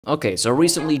Okay, so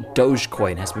recently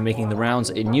Dogecoin has been making the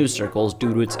rounds in news circles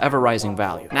due to its ever-rising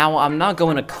value. Now, I'm not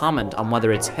going to comment on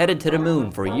whether it's headed to the moon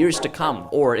for years to come,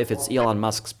 or if it's Elon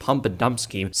Musk's pump and dump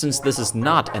scheme, since this is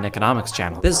not an economics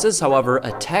channel. This is, however,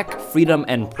 a tech, freedom,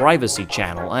 and privacy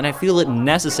channel, and I feel it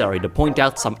necessary to point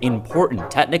out some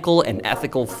important technical and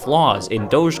ethical flaws in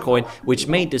Dogecoin, which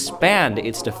may disband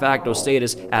its de facto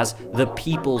status as the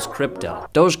people's crypto.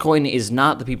 Dogecoin is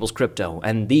not the people's crypto,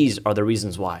 and these are the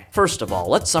reasons why. First of all,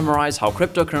 let's summarize how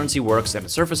cryptocurrency works in a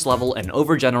surface level and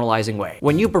overgeneralizing way.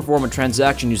 When you perform a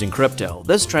transaction using crypto,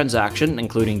 this transaction,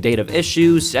 including date of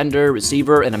issue, sender,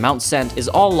 receiver, and amount sent, is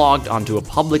all logged onto a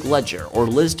public ledger or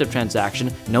list of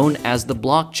transaction known as the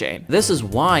blockchain. This is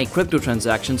why crypto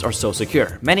transactions are so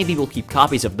secure. Many people keep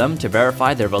copies of them to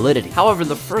verify their validity. However,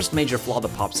 the first major flaw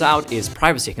that pops out is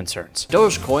privacy concerns.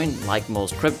 Dogecoin, like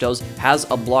most cryptos, has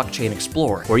a blockchain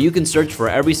explorer, where you can search for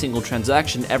every single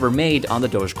transaction ever made on the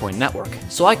Dogecoin network.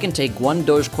 So I can take one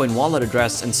Dogecoin wallet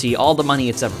address and see all the money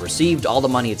it's ever received, all the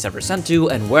money it's ever sent to,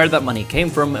 and where that money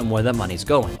came from and where that money's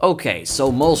going. Okay,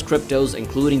 so most cryptos,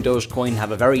 including Dogecoin,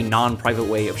 have a very non-private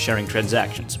way of sharing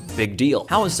transactions. Big deal.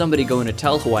 How is somebody going to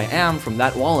tell who I am from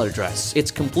that wallet address?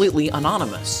 It's completely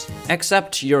anonymous.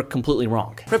 Except you're completely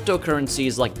wrong.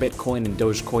 Cryptocurrencies like Bitcoin and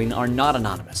Dogecoin are not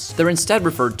anonymous. They're instead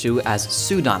referred to as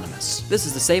pseudonymous. This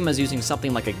is the same as using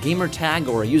something like a gamer tag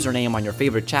or a username on your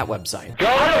favorite chat website.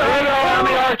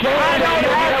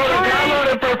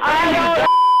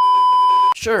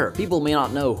 Sure, people may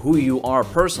not know who you are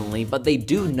personally, but they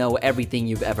do know everything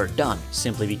you've ever done,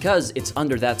 simply because it's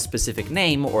under that specific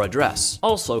name or address.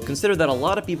 Also, consider that a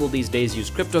lot of people these days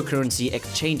use cryptocurrency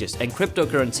exchanges, and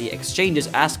cryptocurrency exchanges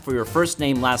ask for your first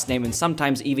name, last name, and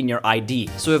sometimes even your ID.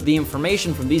 So if the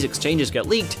information from these exchanges get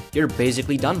leaked, you're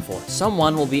basically done for.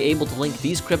 Someone will be able to link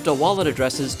these crypto wallet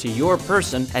addresses to your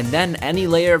person, and then any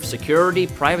layer of security,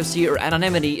 privacy, or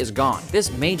anonymity is gone.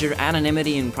 This major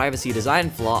anonymity and privacy design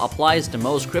flaw applies to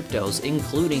most cryptos,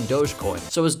 including Dogecoin.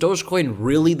 So is Dogecoin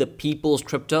really the people's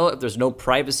crypto if there's no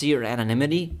privacy or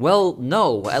anonymity? Well,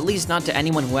 no, at least not to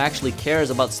anyone who actually cares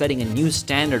about setting a new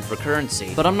standard for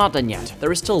currency. But I'm not done yet.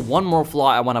 There is still one more flaw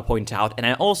I want to point out, and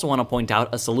I also want to point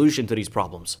out a solution to these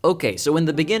problems. Okay, so in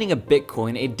the beginning of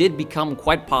Bitcoin, it did become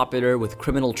quite popular with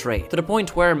criminal trade, to the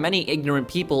point where many ignorant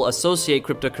people associate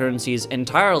cryptocurrencies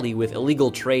entirely with illegal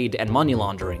trade and money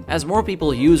laundering. As more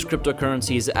people use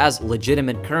cryptocurrencies as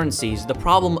legitimate currencies, the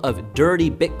problem of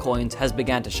dirty bitcoins has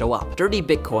begun to show up. Dirty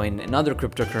Bitcoin and other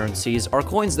cryptocurrencies are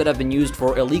coins that have been used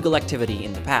for illegal activity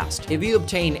in the past. If you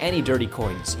obtain any dirty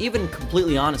coins, even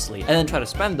completely honestly, and then try to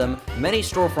spend them, many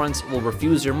storefronts will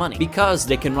refuse your money because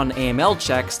they can run AML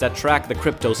checks that track the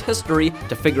crypto's history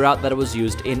to figure out that it was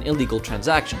used in illegal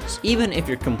transactions. Even if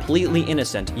you're completely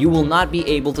innocent, you will not be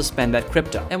able to spend that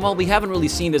crypto. And while we haven't really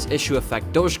seen this issue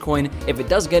affect Dogecoin, if it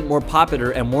does get more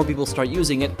popular and more people start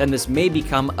using it, then this may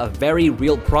become a very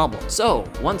real problem. So,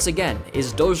 once again,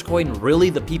 is Dogecoin really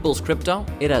the people's crypto?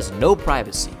 It has no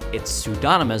privacy, it's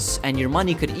pseudonymous, and your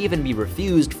money could even be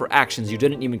refused for actions you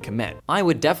didn't even commit. I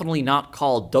would definitely not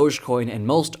call Dogecoin and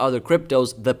most other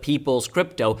cryptos the people's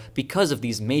crypto because of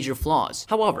these major flaws.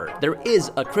 However, there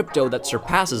is a crypto that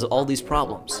surpasses all these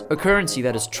problems. A currency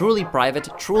that is truly private,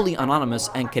 truly anonymous,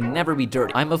 and can never be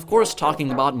dirty. I'm of course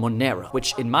talking about Monero,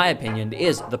 which in my opinion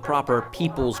is the proper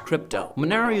people's crypto.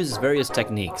 Monero uses various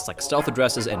techniques like stealth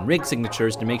addresses and rigged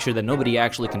signatures to make sure that nobody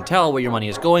actually can tell where your money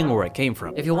is going or where it came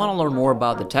from. If you want to learn more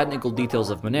about the technical details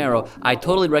of Monero, I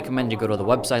totally recommend you go to the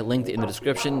website linked in the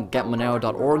description,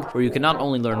 getmonero.org, where you can not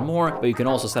only learn more, but you can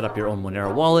also set up your own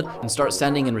Monero wallet and start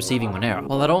sending and receiving Monero.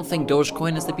 While I don't think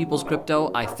Dogecoin is the people's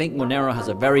crypto, I think Monero has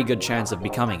a very good chance of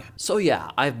becoming it. So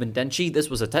yeah, I've been Denshi, this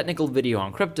was a technical video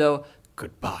on crypto,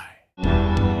 goodbye.